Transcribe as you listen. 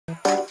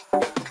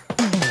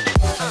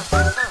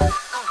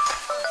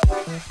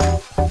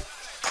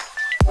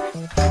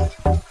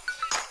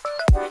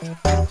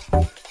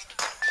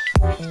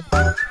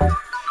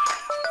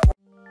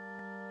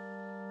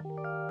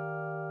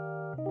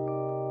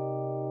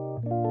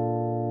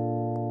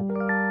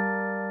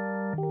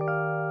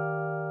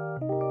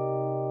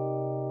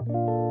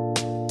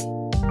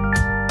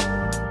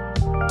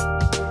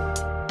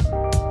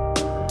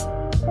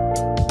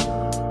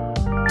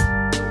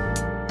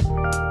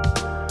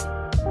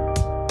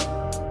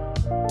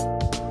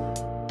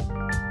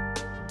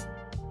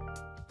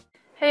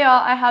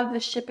y'all, I have the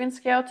shipping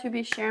scale to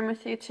be sharing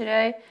with you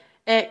today.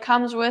 It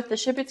comes with the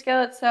shipping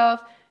scale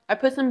itself. I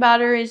put some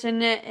batteries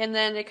in it, and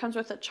then it comes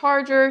with a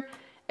charger.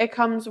 It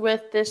comes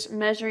with this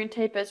measuring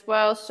tape as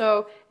well.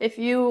 So if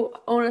you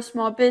own a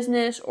small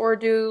business or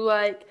do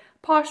like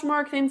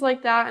Poshmark, things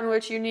like that, in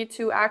which you need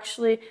to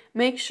actually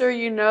make sure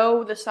you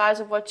know the size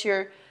of what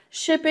your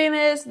shipping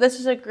is, this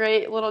is a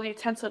great little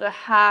utensil to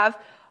have.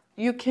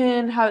 You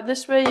can have it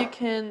this way. You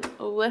can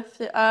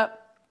lift it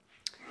up,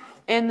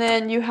 and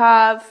then you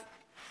have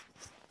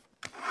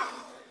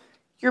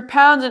your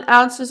pounds and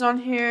ounces on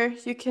here.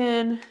 You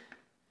can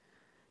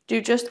do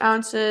just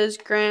ounces,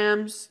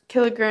 grams,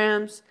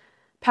 kilograms,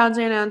 pounds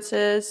and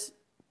ounces,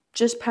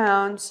 just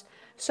pounds.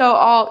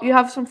 So you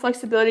have some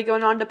flexibility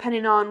going on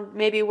depending on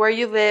maybe where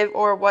you live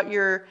or what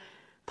you're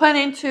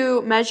planning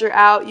to measure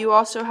out. You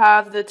also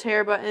have the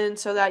tare button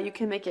so that you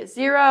can make it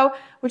 0,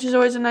 which is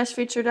always a nice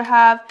feature to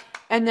have.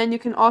 And then you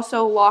can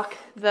also lock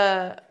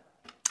the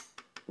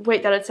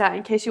weight that it's at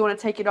in case you want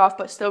to take it off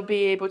but still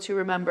be able to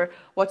remember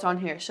what's on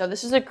here. So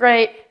this is a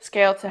great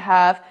scale to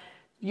have.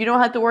 You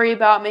don't have to worry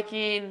about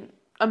making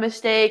a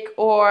mistake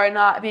or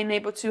not being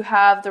able to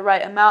have the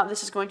right amount.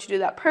 This is going to do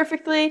that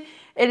perfectly.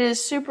 It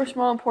is super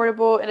small and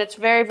portable, and it's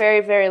very, very,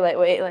 very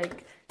lightweight,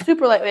 like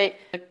super lightweight.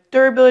 The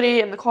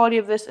durability and the quality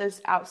of this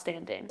is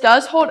outstanding. It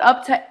does hold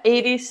up to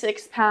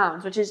 86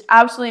 pounds, which is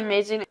absolutely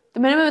amazing. The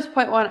minimum is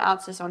 0.1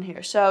 ounces on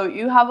here, so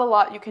you have a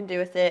lot you can do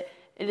with it.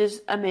 It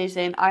is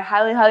amazing. I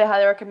highly, highly,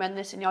 highly recommend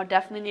this, and y'all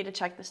definitely need to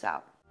check this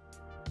out.